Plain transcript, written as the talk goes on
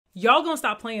Y'all gonna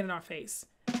stop playing in our face.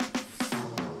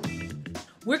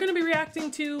 We're gonna be reacting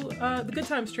to the Good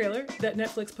Times trailer that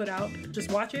Netflix put out.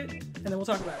 Just watch it, and then we'll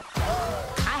talk about it.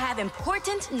 I have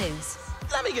important news.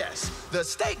 Let me guess. The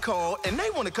state called and they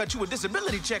want to cut you a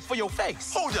disability check for your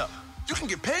face. Hold up. You can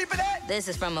get paid for that? This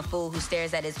is from a fool who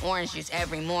stares at his orange juice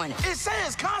every morning. It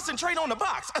says concentrate on the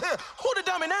box. Who the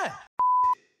dummy now?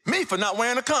 Me for not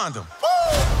wearing a condom. Woo!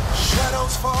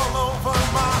 Shadows fall over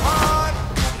my heart.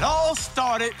 It all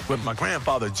started with my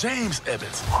grandfather, James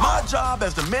Evans. My job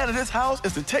as the man of this house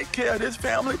is to take care of this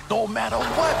family no matter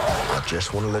what. I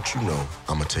just want to let you know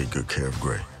I'm going to take good care of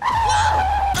Gray. Gray,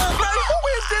 who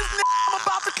is this I'm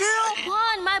about to kill?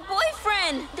 Juan, my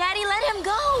boyfriend. Daddy, let him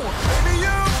go. Baby,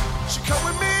 you should come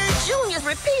with me. Junior's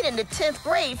repeating the 10th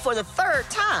grade for the 3rd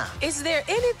time. Is there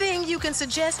anything you can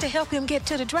suggest to help him get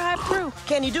to the drive-thru?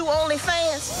 Can you do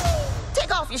OnlyFans?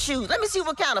 Take off your shoes. Let me see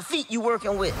what kind of feet you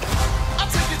working with. I'll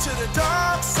take you to the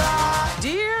dark side.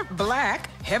 Dear Black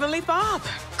Heavenly Father,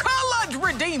 colored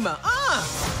Redeemer,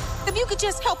 if you could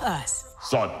just help us.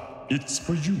 Son, it's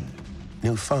for you.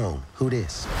 New phone. Who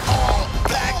this? All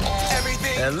black,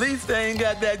 everything. At least they ain't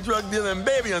got that drug dealing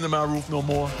baby under my roof no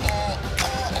more.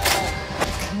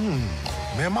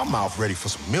 Man, my mouth ready for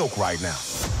some milk right now.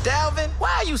 Dalvin,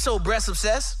 why are you so breast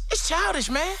obsessed? It's childish,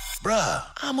 man. Bruh,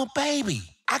 I'm a baby.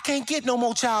 I can't get no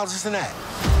more childish than that.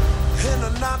 In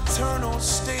a nocturnal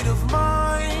state of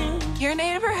mind. Your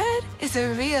neighborhood is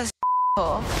a real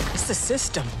hole. It's the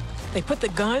system. They put the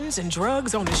guns and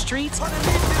drugs on the streets. Underneath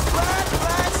this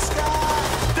black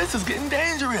sky. This is getting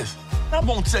dangerous. I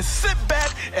won't just sit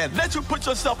back and let you put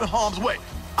yourself in harm's way.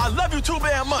 I love you too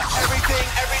very much.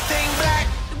 Everything black.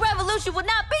 The revolution will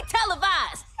not be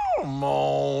televised. Come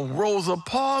on, Rosa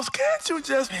Parks, can't you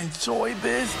just enjoy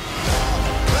this?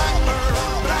 Blackbird,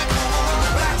 black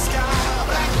moon, black sky,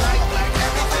 black light, black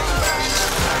everything black.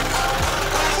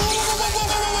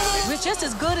 We're just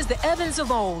as good as the Evans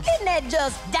of old. Isn't that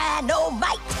just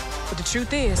dynamite? But the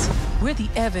truth is, we're the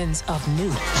Evans of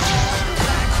new.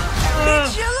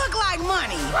 Bitch, you look like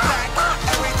money.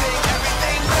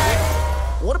 Everything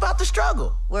black. What about the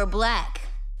struggle? We're black.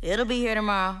 It'll be here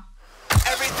tomorrow.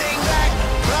 Everything black.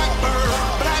 Blackbird,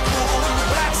 black moon,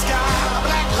 black sky,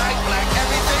 black light, black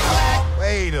everything black.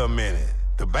 Wait a minute.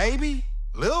 The baby,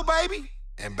 little baby,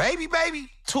 and baby baby?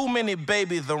 Too many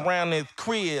babies around this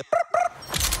crib.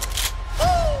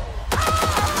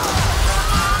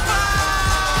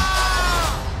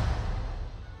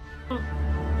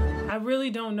 I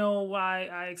really don't know why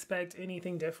I expect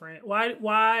anything different. Why do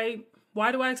I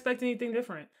expect anything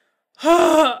different?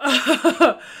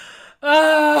 Why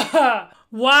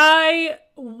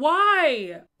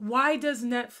does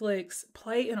Netflix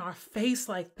play in our face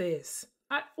like this?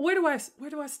 Where do I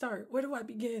start? Where do I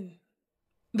begin?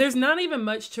 There's not even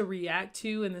much to react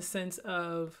to in the sense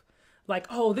of like,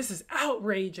 oh, this is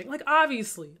outraging. Like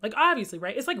obviously,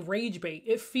 right? It's like rage bait.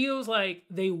 It feels like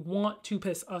they want to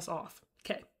piss us off.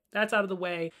 Okay, that's out of the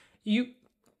way.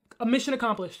 A mission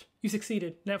accomplished. You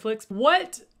succeeded, Netflix.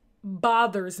 What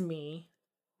bothers me,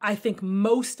 I think,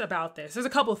 most about this, there's a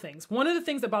couple of things. One of the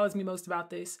things that bothers me most about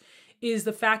this is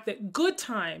the fact that Good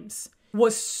Times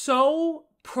was so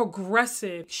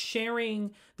progressive,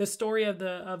 sharing the story of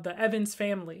the Evans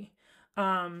family,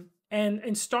 and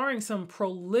starring some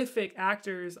prolific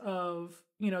actors of,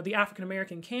 you know, the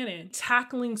African-American canon,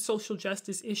 tackling social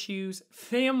justice issues,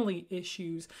 family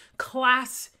issues,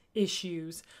 class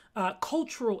issues,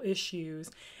 cultural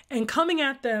issues, and coming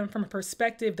at them from a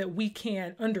perspective that we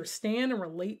can understand and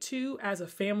relate to as a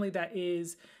family that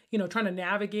is, you know, trying to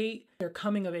navigate their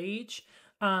coming of age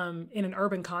in an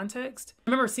urban context. I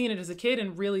remember seeing it as a kid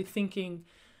and really thinking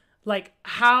like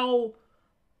how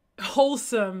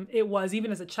wholesome it was,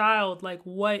 even as a child, like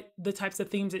what the types of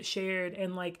themes it shared.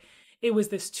 And like, it was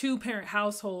this 2-parent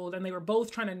household and they were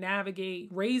both trying to navigate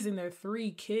raising their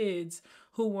 3 kids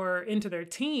who were into their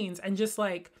teens and just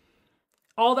like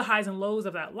all the highs and lows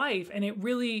of that life. And it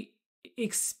really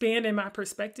expanded my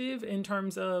perspective in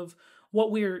terms of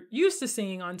what we're used to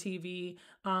seeing on TV.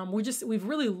 We've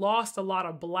really lost a lot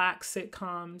of Black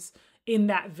sitcoms in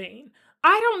that vein.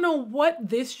 I don't know what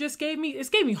this just gave me. It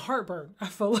gave me heartburn. I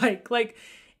feel like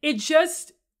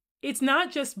it's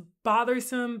not just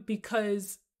bothersome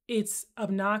because it's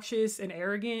obnoxious and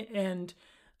arrogant and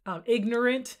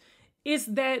ignorant. It's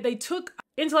that they took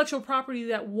intellectual property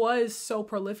that was so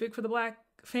prolific for the Black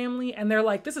family and they're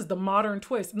like, this is the modern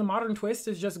twist. And the modern twist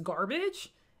is just garbage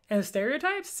and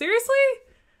stereotypes. Seriously?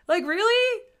 Like,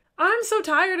 really? I'm so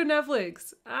tired of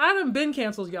Netflix. I done been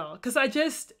canceled, y'all. Because I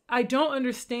don't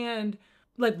understand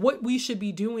like what we should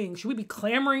be doing. Should we be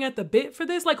clamoring at the bit for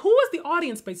this? Like, who was the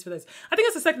audience base for this? I think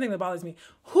that's the second thing that bothers me.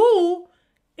 Who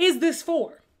is this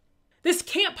for? This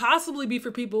can't possibly be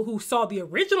for people who saw the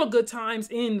original Good Times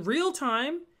in real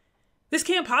time. This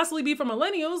can't possibly be for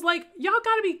millennials. Like, y'all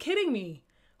gotta be kidding me.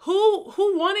 Who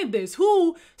wanted this?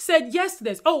 Who said yes to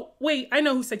this? Oh, wait, I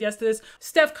know who said yes to this.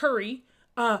 Steph Curry,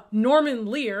 Norman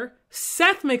Lear,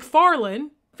 Seth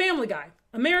MacFarlane, Family Guy,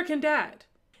 American Dad.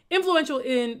 Influential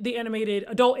in the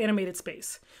adult animated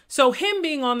space. So him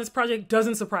being on this project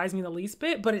doesn't surprise me the least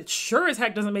bit, but it sure as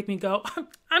heck doesn't make me go,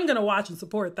 I'm gonna watch and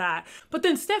support that. But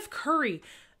then Steph Curry,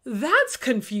 that's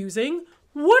confusing.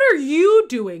 What are you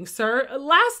doing, sir?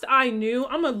 Last I knew,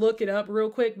 I'm gonna look it up real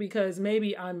quick because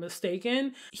maybe I'm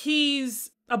mistaken.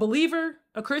 He's a believer,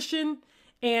 a Christian,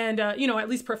 and, at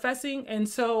least professing. And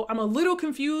so I'm a little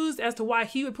confused as to why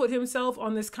he would put himself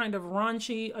on this kind of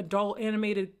raunchy adult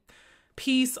animated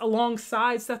piece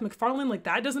alongside Seth MacFarlane. Like,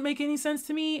 that doesn't make any sense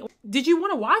to me. Did you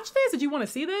want to watch this? Did you want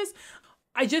to see this?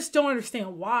 I just don't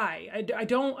understand why. I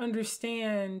don't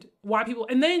understand why people,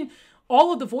 and then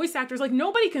all of the voice actors, like,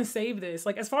 nobody can save this.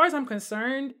 Like, as far as I'm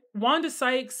concerned, Wanda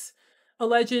Sykes, a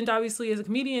legend, obviously, as a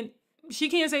comedian, she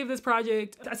can't save this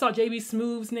project. I saw JB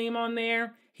Smooth's name on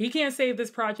there. He can't save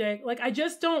this project. Like, I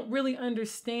just don't really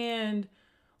understand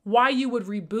why you would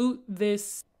reboot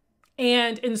this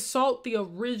and insult the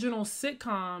original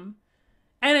sitcom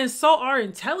and insult our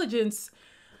intelligence.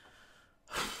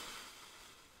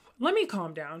 Let me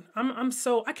calm down.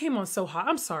 I came on so hot.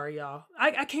 I'm sorry, y'all.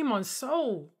 I came on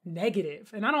so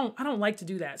negative, and I don't like to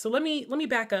do that. So let me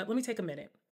back up. Let me take a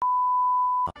minute.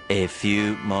 A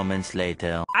few moments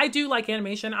later. I do like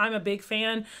animation. I'm a big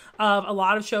fan of a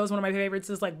lot of shows. One of my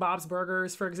favorites is like Bob's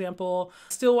Burgers, for example.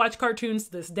 Still watch cartoons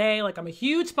to this day. Like, I'm a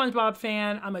huge SpongeBob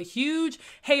fan. I'm a huge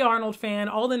Hey Arnold fan.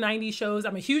 All the 90s shows.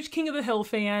 I'm a huge King of the Hill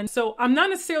fan. So I'm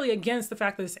not necessarily against the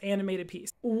fact that it's an animated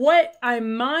piece. What I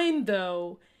mind,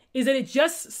 though, is that it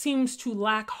just seems to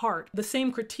lack heart. The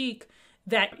same critique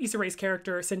that Issa Rae's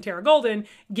character, Centera Golden,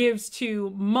 gives to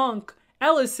Monk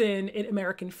Ellison in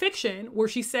American Fiction, where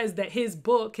she says that his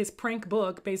prank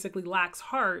book, basically lacks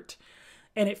heart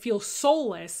and it feels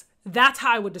soulless. That's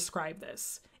how I would describe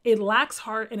this. It lacks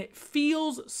heart and it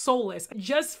feels soulless. It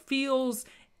just feels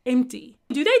empty.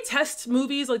 Do they test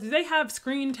movies? Like, do they have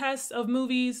screen tests of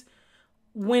movies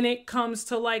when it comes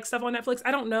to like stuff on Netflix? I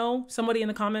don't know. Somebody in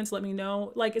the comments, let me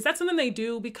know. Like, is that something they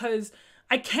do? Because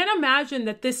I can't imagine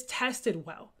that this tested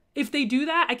well. If they do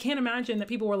that, I can't imagine that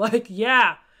people were like,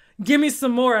 yeah, give me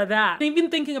some more of that. Even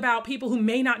thinking about people who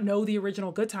may not know the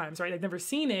original Good Times, right? They've never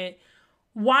seen it.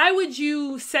 Why would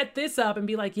you set this up and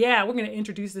be like, yeah, we're going to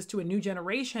introduce this to a new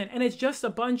generation? And it's just a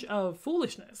bunch of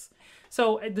foolishness.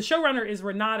 So the showrunner is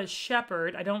Renata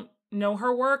Shepard. I don't know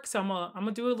her work, so I'm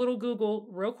gonna do a little Google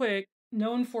real quick.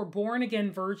 Known for Born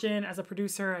Again Virgin as a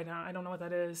producer. I don't know what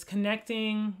that is.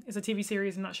 Connecting is a TV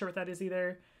series. I'm not sure what that is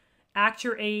either. Act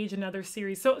Your Age, another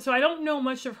series. So I don't know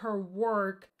much of her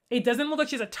work. It doesn't look like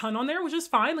she has a ton on there, which is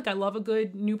fine. Like, I love a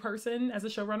good new person as a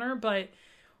showrunner, but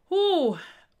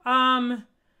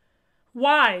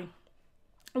why?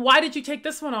 Why did you take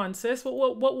this one on, sis?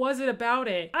 What was it about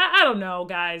it? I don't know,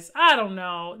 guys. I don't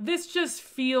know. This just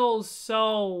feels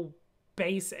so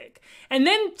basic. And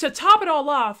then to top it all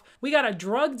off, we got a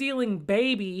drug dealing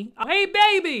baby. Hey,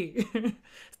 baby,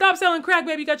 stop selling crack,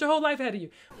 baby. You got your whole life ahead of you.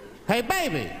 Hey,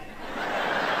 baby.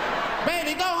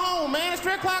 Baby, go home, man. It's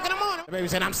 3 o'clock in the morning. The baby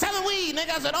said, I'm selling weed,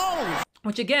 nigga. I said, oh.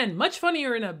 Which, again, much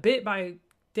funnier in a bit by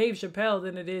Dave Chappelle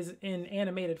than it is in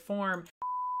animated form.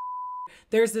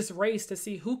 There's this race to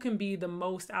see who can be the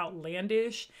most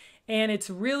outlandish. And it's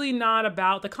really not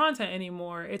about the content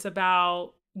anymore. It's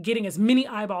about getting as many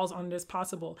eyeballs on it as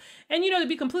possible. And, to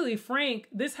be completely frank,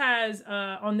 this has,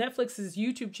 on Netflix's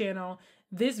YouTube channel,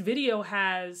 this video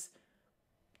has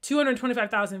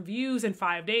 225,000 views in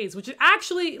 5 days, which is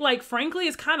actually, like, frankly,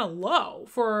 is kind of low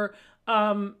for,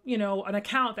 an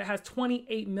account that has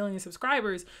 28 million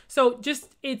subscribers. So just,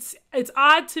 it's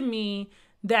odd to me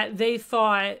that they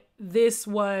thought this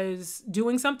was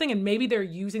doing something, and maybe they're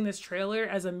using this trailer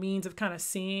as a means of kind of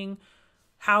seeing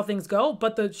how things go.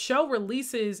 But the show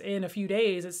releases in a few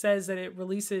days. It says that it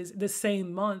releases the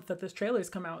same month that this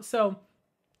trailer's come out. So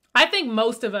I think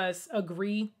most of us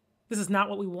agree this is not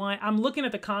what we want. I'm looking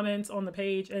at the comments on the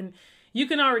page, and you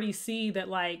can already see that,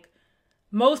 like,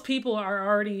 most people are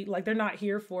already, like, they're not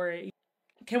here for it.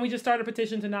 Can we just start a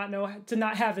petition to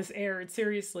not have this aired?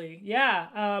 Seriously.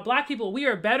 Yeah. Black people, we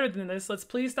are better than this. Let's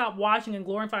please stop watching and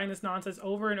glorifying this nonsense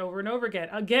over and over and over again.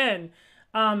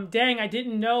 Dang, I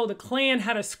didn't know the Klan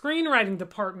had a screenwriting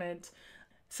department.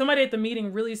 Somebody at the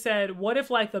meeting really said, what if,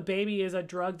 like, the baby is a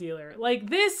drug dealer? Like,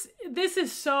 this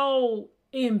is so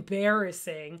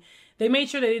embarrassing. They made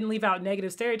sure they didn't leave out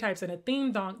negative stereotypes in a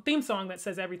theme song that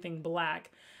says everything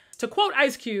black. To quote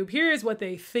Ice Cube, here is what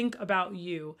they think about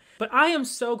you. But I am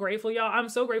so grateful, y'all. I'm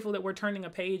so grateful that we're turning a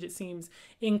page, it seems,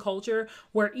 in culture,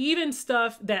 where even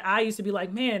stuff that I used to be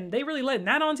like, man, they really letting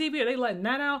that on TV? Are they letting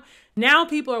that out? Now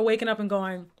people are waking up and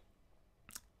going,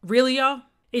 really, y'all?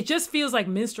 It just feels like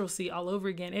minstrelsy all over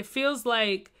again. It feels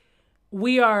like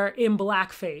we are in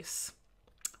blackface.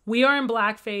 We are in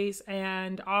blackface,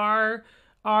 and our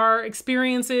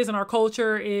experiences and our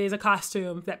culture is a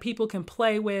costume that people can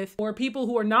play with, or people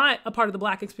who are not a part of the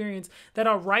Black experience that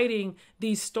are writing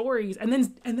these stories and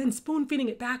then spoon feeding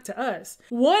it back to us.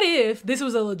 What if this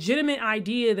was a legitimate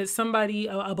idea that somebody,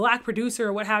 a Black producer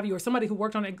or what have you, or somebody who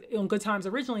worked on Good Times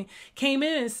originally, came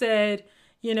in and said,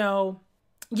 you know,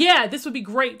 yeah, this would be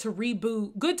great to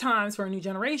reboot Good Times for a new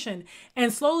generation.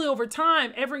 And slowly over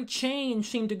time, every change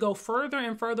seemed to go further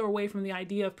and further away from the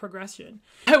idea of progression.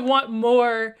 I want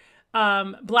more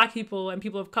Black people and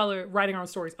people of color writing our own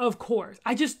stories, of course.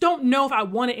 I just don't know if I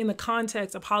want it in the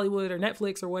context of Hollywood or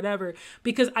Netflix or whatever,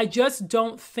 because I just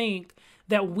don't think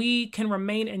that we can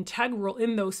remain integral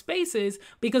in those spaces,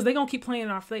 because they're gonna keep playing in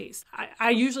our face.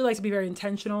 I usually like to be very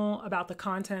intentional about the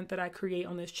content that I create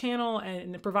on this channel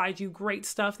and provide you great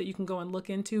stuff that you can go and look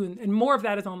into, and more of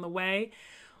that is on the way.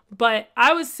 But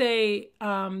I would say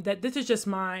that this is just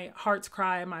my heart's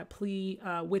cry and my plea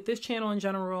with this channel in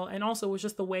general, and also with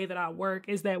just the way that I work,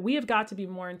 is that we have got to be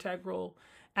more integral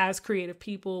as creative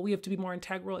people. We have to be more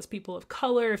integral as people of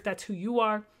color, if that's who you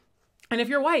are. And if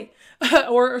you're white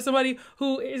or somebody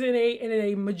who is in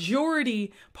a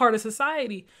majority part of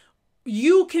society,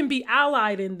 you can be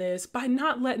allied in this by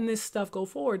not letting this stuff go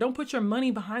forward. Don't put your money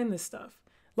behind this stuff.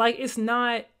 Like, it's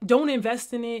not, don't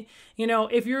invest in it. You know,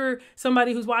 if you're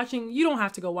somebody who's watching, you don't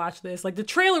have to go watch this. Like, the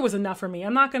trailer was enough for me.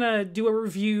 I'm not going to do a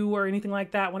review or anything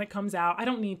like that when it comes out. I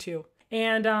don't need to.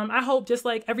 And I hope, just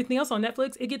like everything else on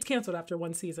Netflix, it gets canceled after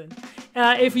one season.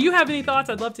 If you have any thoughts,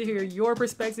 I'd love to hear your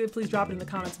perspective. Please drop it in the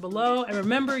comments below. And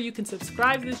remember, you can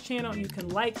subscribe to this channel. You can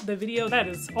like the video. That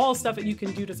is all stuff that you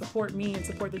can do to support me and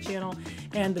support the channel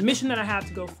and the mission that I have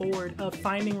to go forward of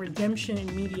finding redemption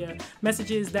in media,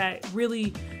 messages that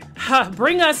really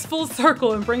bring us full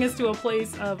circle and bring us to a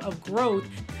place of growth.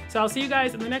 So I'll see you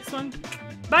guys in the next one.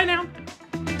 Bye now.